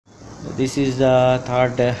This is the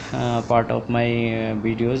third part of my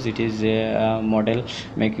videos. It is model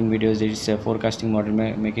making videos. It's a forecasting model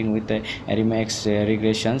making with the ARIMAX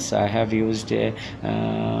regressions. I have used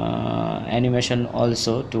animation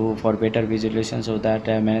also to for better visualization, so that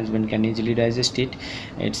management can easily digest it.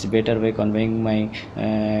 It's better way conveying my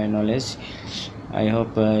knowledge. I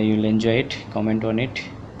hope you'll enjoy it. Comment on it.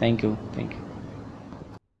 Thank you.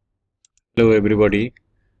 Hello everybody,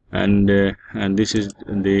 and this is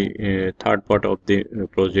the third part of the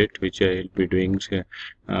project which I will be doing,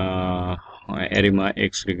 ARIMA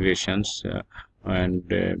x regressions, and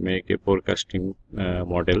make a forecasting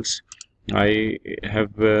models. I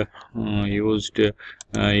have used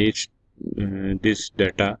each this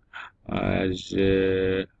data as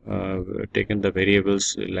taken the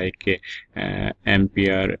variables like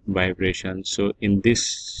Ampere vibration. So in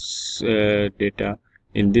this data,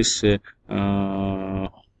 in this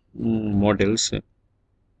models,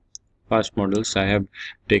 past models, I have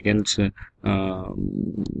taken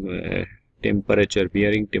temperature,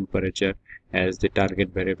 bearing temperature as the target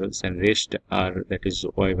variables, and rest are, that is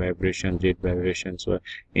y vibration, z vibrations, or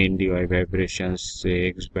ND y vibrations,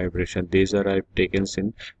 x vibration. These are I've taken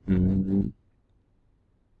in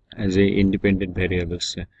as a independent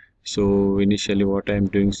variables. So initially what I am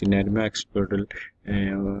doing is in ARIMAX portal,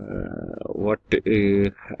 what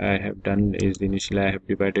I have done is initially I have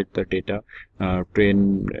divided the data,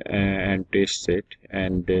 train and test set,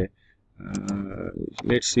 and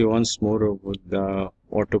let's see once more over the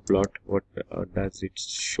auto plot what does it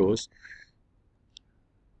shows.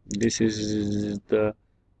 This is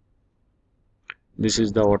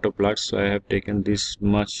the auto plot. So I have taken this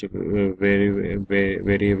much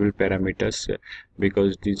variable parameters,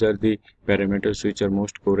 because these are the parameters which are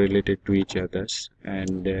most correlated to each others,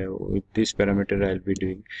 and with this parameter I'll be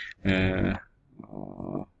doing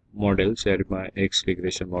models, ARIMA X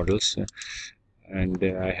regression models, and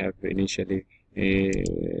I have initially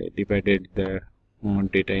divided the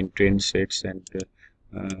data in train sets and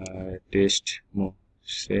test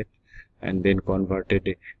set, and then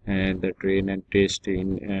converted the train and test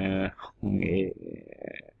in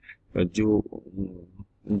a Jew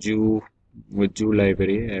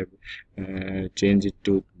library. I have changed it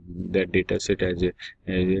to the data set as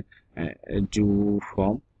a Jew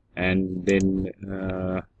form, and then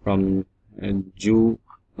from Jew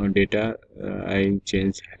data I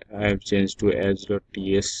have changed to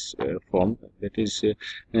as.ts form. That is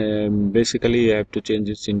basically I have to change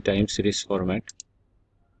this in time series format.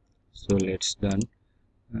 So let's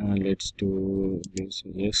do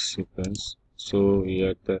this sequence. So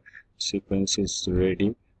here the sequence is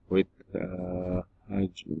ready with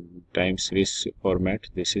time series format.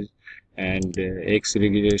 This is, and x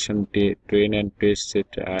regression train and test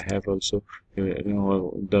set. I have also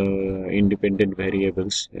the independent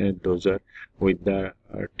variables. Those are with the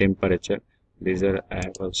temperature. These are I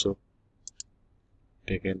have also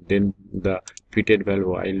taken. Then the fitted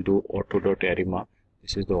value I'll do auto.arima.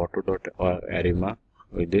 This is the auto.arima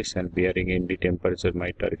with this, and bearing ND temperature my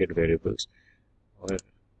target variables. Or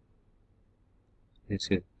this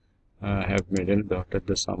is I have made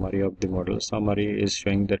the summary of the model. Summary is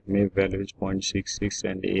showing that MAP value is 0.66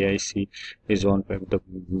 and AIC is 1.5. The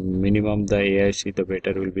minimum the AIC, the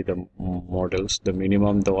better will be the models. The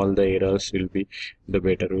minimum all the errors will be, the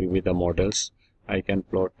better will be the models. I can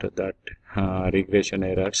plot that regression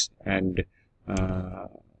errors and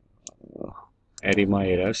ARIMA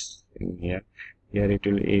errors in here. Here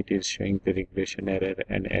it is showing the regression error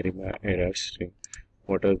and ARIMA errors.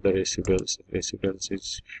 What are the residuals? Residuals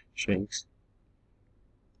is showing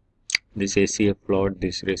this ACF plot,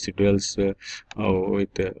 this residuals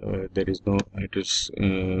with there is no, it is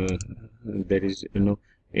there is no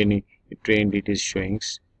any trend it is showing.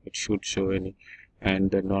 It should show any, and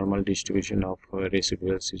the normal distribution of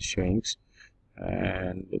residuals is showing.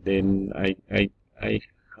 And then I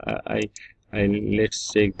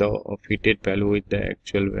let's check the fitted value with the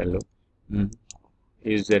actual value.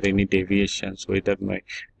 Is there any deviations, whether my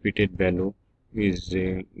fitted value is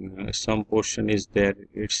some portion is there,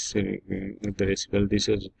 it's the residual. This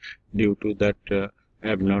is due to that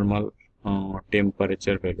abnormal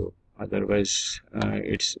temperature value. Otherwise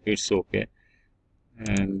it's okay.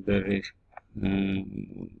 And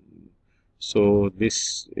so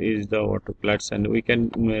this is the auto plots, and we can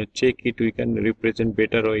check it, we can represent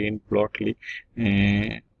better or in plotly.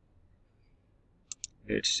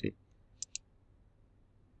 Let's see.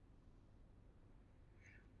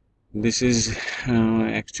 This is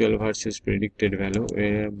actual versus predicted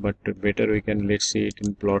value, but better we can, let's see it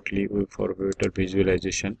in plotly for better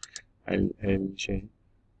visualization. I'll show you.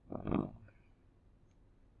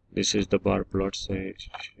 This is the bar plot strength,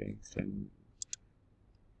 and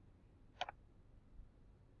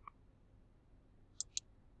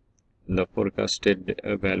the forecasted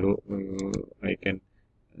value. I can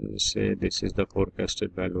say this is the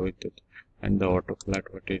forecasted value with it, and the auto plot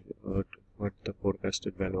what the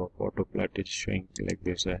forecasted value of auto plot is showing like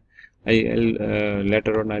this. I'll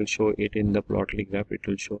later on I'll show it in the plotly graph. It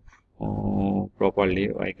will show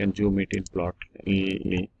properly. I can zoom it in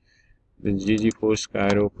plotly. The GG force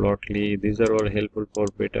arrow plotly, these are all helpful for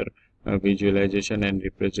better visualization and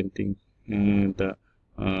representing the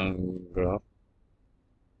graph.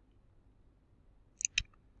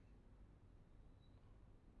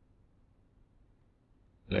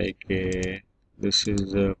 Like this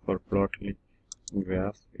is for plotly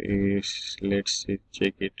graph. Let's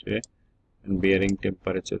check it and bearing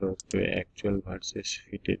temperature of the actual versus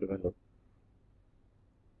fitted value.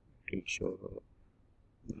 It will show.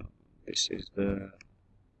 This is the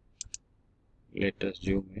latest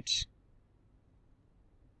zoom it.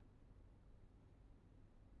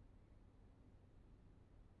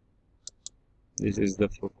 This is the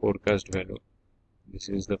forecast value. This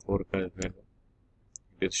is the forecast value.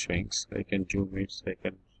 It is showing. I can zoom it. I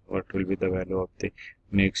can what will be the value of the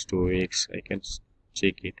next 2 weeks. I can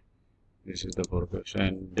check it. This is the forecast,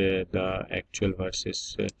 and the actual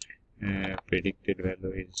versus predicted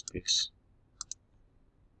value is this.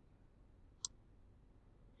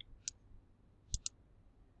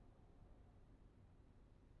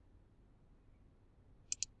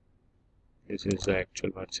 This is the actual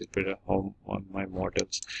versus how on my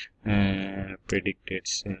models predicted.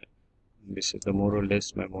 This is the more or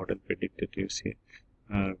less my model predicted. You see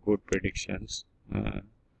good predictions. The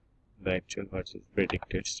actual versus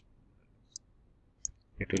predicted.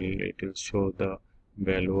 It will show the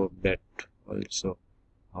value of that also.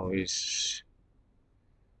 How is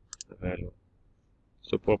the value?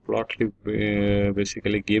 So plotly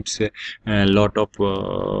basically gives a lot of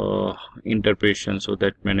interpretation so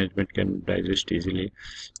that management can digest easily.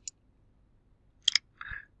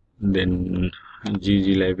 Then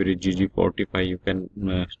GG library GG45, you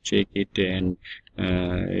can check it, and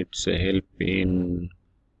it's a help in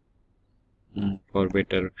for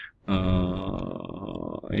better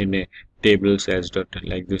in a tables as dot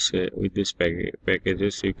like this. With this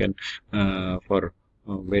packages you can for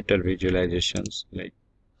better visualizations. Like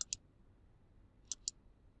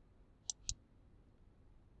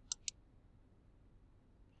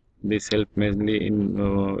this help mainly in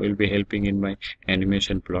will be helping in my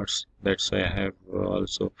animation plots. That's why I have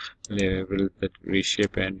also labeled that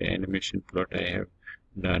reshape and animation plot I have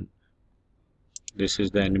done. This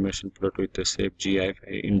is the animation plot with the save GIF.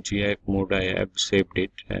 In GIF mode I have saved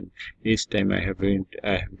it, and each time I have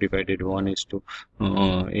divided 1 is to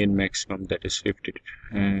in maximum, that is 50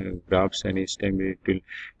 graphs, and each time it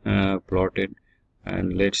will plot it.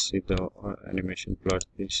 And let's see the animation plot.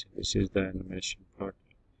 This is the animation plot.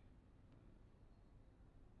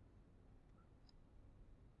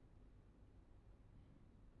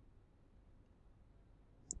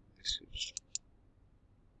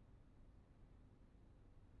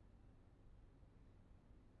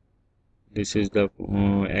 This is the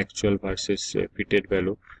actual versus fitted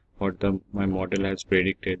value. What my model has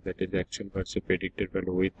predicted, that is actual versus predicted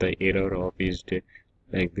value with the error of each day.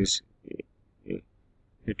 Like this,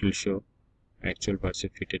 it will show actual versus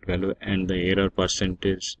fitted value, and the error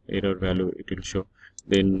percentage, error value it will show.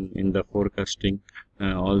 Then in the forecasting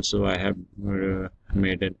also I have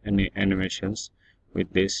made any animations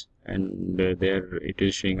with this, and there it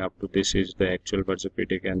is showing up to this is the actual versus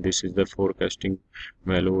predict, and this is the forecasting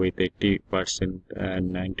value with 80%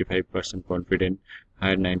 and 95% confident.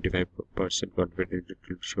 Higher 95% confident it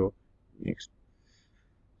will show next.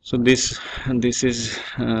 So this is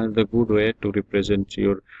the good way to represent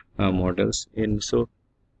your models. And so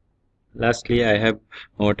lastly, I have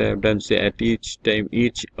what I have done, say at each time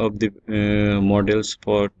each of the models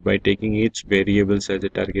for by taking each variables as a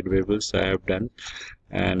target variables I have done,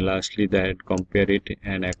 and lastly that compare it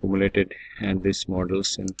and accumulated and these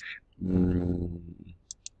models, and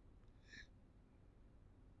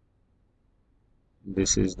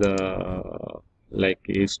this is the like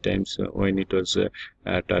each times when it was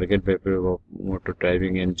target variable of motor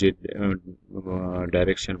driving engine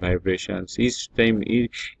direction vibrations. Each time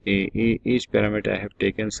each parameter I have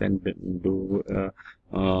taken and do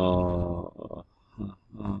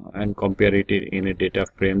and compare it in a data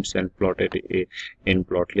frames and plotted in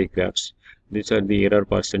plotly graphs. These are the error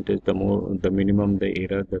percentage. The more the minimum the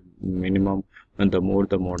error, the minimum and the more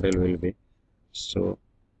the model will be. So,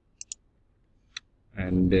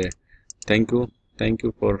 and thank you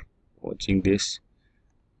for watching this.